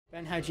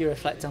Ben, how do you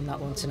reflect on that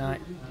one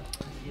tonight?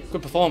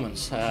 Good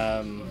performance.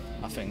 I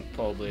think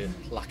probably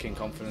lacking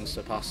confidence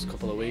the past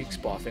couple of weeks,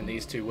 but I think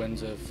these two wins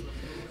have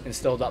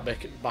instilled that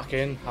back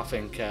in. I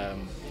think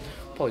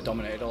probably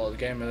dominated all of the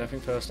game. Really. I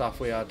think first half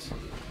we had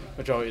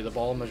majority of the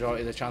ball,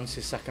 majority of the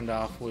chances. Second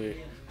half we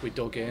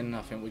dug in.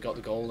 I think we got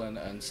the goal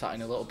and sat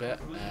in a little bit.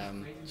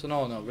 So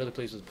no, really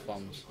pleased with the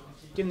performance.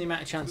 Given the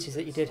amount of chances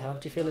that you did have,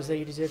 do you feel as though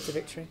you deserved the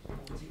victory?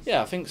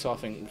 Yeah, I think so.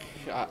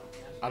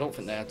 I don't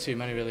think they had too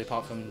many really,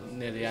 apart from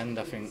near the end.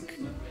 I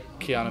think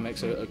Kiana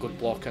makes a good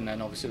block, and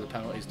then obviously the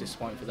penalty is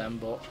disappointing for them.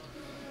 But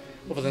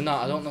other than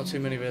that, I don't know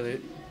too many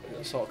really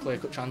sort of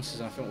clear-cut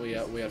chances. And I think we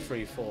had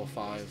 3, 4,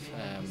 5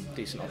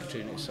 decent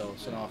opportunities. So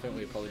no, I think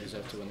we probably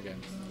deserved to win the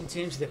game. In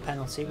terms of the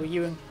penalty, were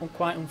you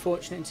quite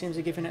unfortunate in terms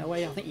of giving it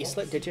away? I think you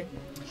slipped, did you?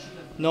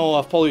 No,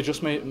 I've probably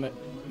just made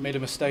a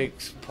mistake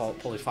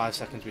probably 5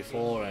 seconds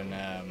before, and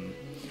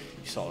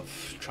you're sort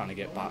of trying to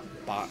get back.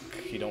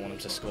 You don't want him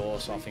to score,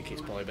 so I think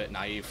it's probably a bit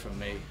naive from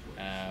me,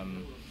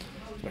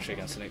 especially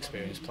against an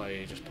experienced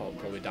player. He just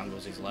probably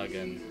dangles his leg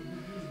and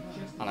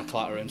I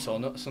clatter him. So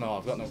no,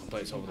 I've got no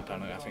complaints over the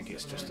penalty. I think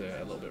it's just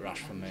a little bit rash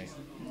from me.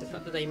 The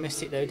fact that they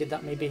missed it though, did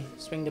that maybe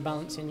swing the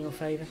balance in your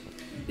favour?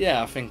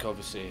 Yeah, I think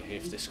obviously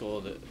if they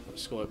score,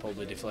 it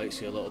probably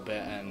deflates you a little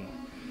bit, and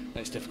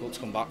it's difficult to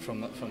come back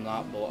from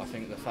that. But I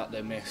think the fact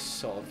they missed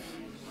sort of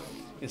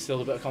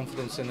instilled a bit of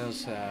confidence in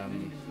us,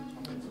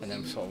 and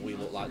then sort of we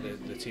look like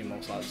the team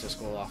most likely to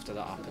score after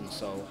that happened.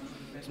 So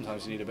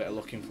sometimes you need a bit of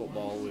luck in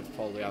football. We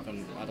probably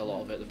haven't had a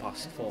lot of it the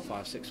past 4,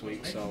 5, 6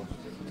 weeks. So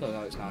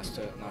no, it's nice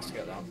to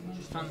get that.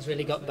 Fans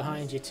really got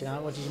behind you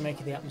tonight. What did you make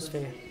of the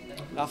atmosphere?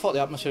 I thought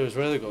the atmosphere was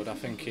really good. I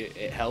think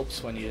it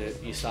helps when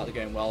you start the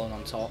game well and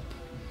on top.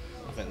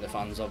 I think the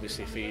fans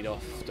obviously feed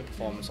off the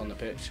performance on the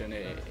pitch, and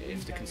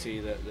if they can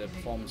see that the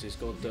performance is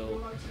good,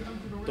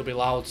 they'll be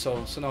loud.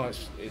 So no,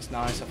 it's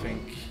nice. I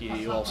think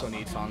you also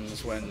need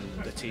fans when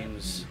the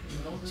team's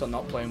sort of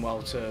not playing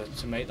well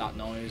to make that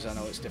noise. I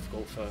know it's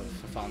difficult for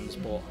fans,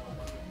 but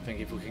I think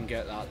if we can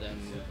get that, then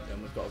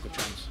we've got a good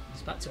chance.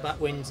 It's back-to-back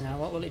wins now.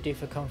 What will it do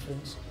for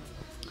confidence?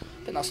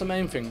 I think that's the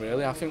main thing,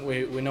 really. I think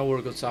we know we're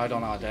a good side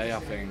on our day. I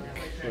think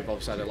we've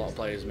obviously had a lot of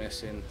players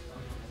missing.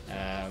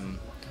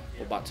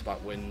 But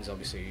back-to-back wins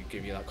obviously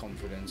give you that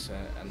confidence,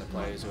 and the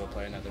players who are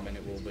playing at the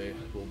minute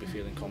will be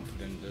feeling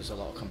confident. There's a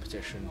lot of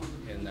competition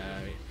in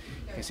there.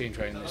 You can see in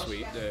training this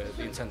week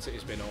the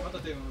intensity's been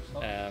up.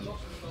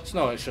 So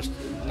no, it's just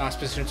a nice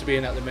position to be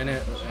in at the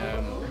minute.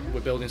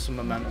 We're building some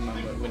momentum,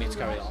 and we need to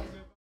carry that on.